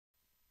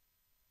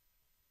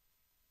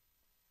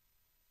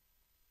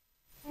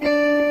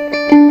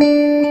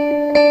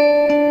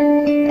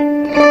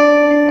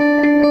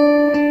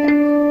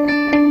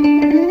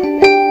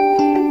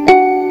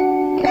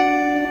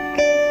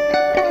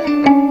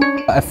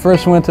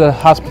first went to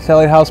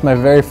Hospitality House, my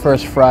very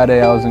first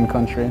Friday I was in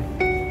country.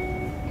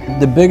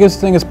 The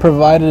biggest thing is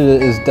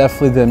provided is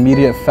definitely the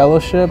immediate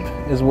fellowship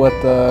is what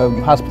the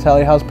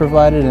Hospitality House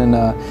provided, and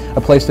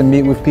a place to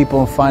meet with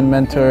people and find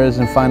mentors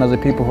and find other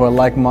people who are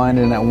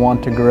like-minded and that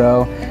want to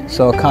grow.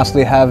 So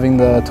constantly having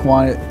the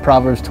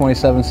Proverbs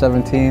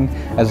 27:17,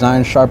 as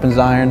iron sharpens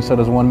iron, so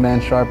does one man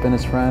sharpen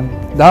his friend.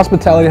 The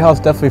Hospitality House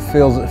definitely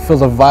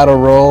fills a vital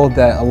role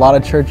that a lot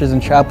of churches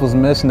and chapels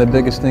miss, and the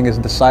biggest thing is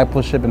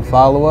discipleship and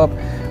follow-up.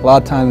 A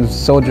lot of times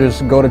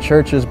soldiers go to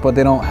churches, but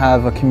they don't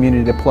have a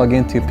community to plug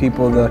into,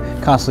 people to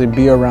constantly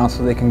be around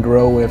so they can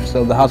grow with.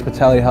 So the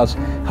Hospitality House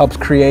helps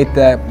create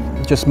that,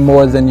 just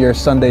more than your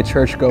Sunday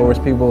churchgoers.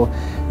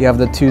 You have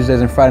the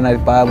Tuesdays and Friday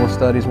night Bible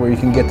studies where you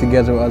can get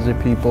together with other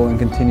people and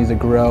continue to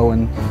grow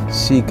and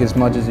seek as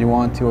much as you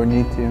want to or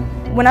need to.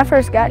 When I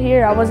first got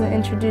here, I wasn't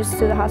introduced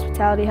to the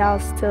Hospitality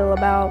House till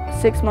about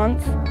 6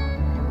 months.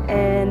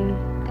 And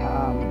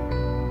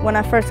when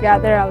I first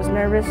got there, I was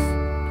nervous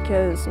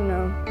because, you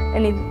know,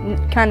 any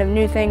kind of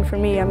new thing for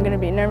me, I'm going to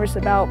be nervous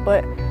about.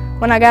 But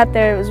when I got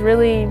there, it was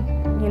really,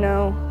 you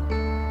know,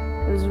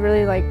 it was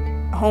really like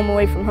home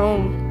away from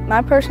home.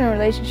 My personal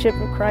relationship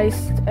with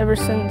Christ ever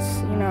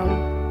since, you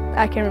know,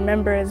 I can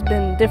remember has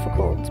been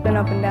difficult. It's been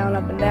up and down,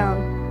 up and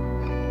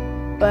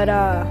down. But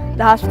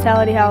the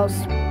Hospitality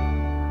House,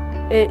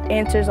 it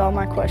answers all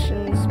my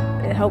questions.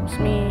 It helps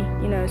me,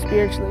 you know,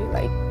 spiritually.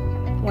 Like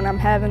when I'm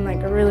having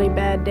like a really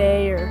bad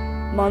day or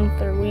month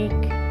or week,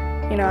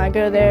 you know, I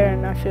go there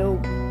and I feel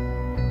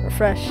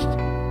refreshed.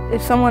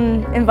 If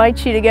someone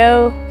invites you to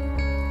go,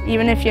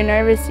 even if you're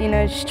nervous, you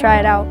know, just try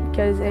it out,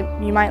 because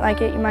you might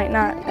like it, you might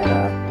not.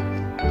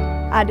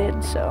 I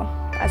did, so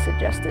I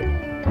suggest it.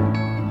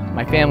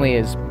 My family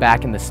is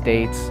back in the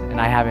States, and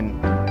I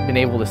haven't been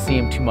able to see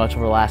them too much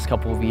over the last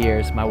couple of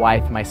years. My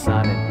wife, my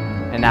son,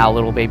 and now a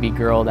little baby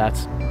girl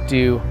that's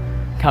due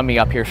coming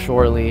up here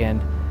shortly,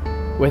 and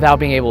without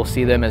being able to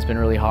see them has been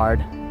really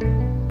hard.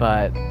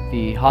 But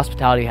the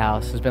Hospitality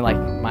House has been like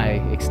my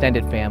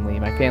extended family,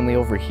 my family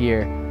over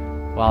here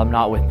while I'm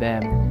not with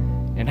them.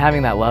 And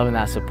having that love and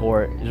that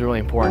support is really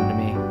important to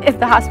me. If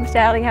the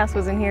Hospitality House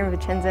wasn't here in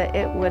Vicenza,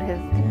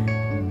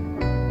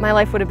 my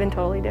life would have been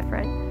totally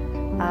different.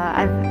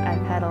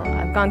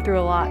 I've gone through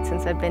a lot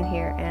since I've been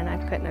here, and I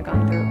couldn't have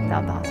gone through it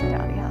without the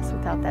Hospitality House,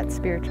 without that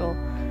spiritual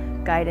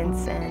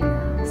guidance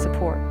and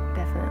support,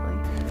 definitely.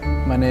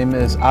 My name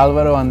is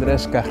Alvaro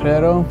Andres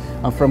Carrero.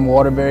 I'm from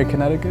Waterbury,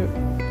 Connecticut.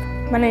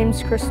 My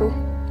name's Crystal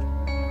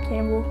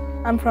Campbell.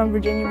 I'm from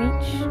Virginia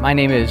Beach. My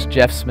name is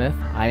Jeff Smith.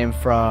 I am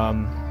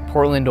from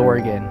Portland,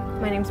 Oregon.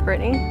 My name's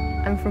Brittany.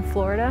 I'm from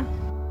Florida.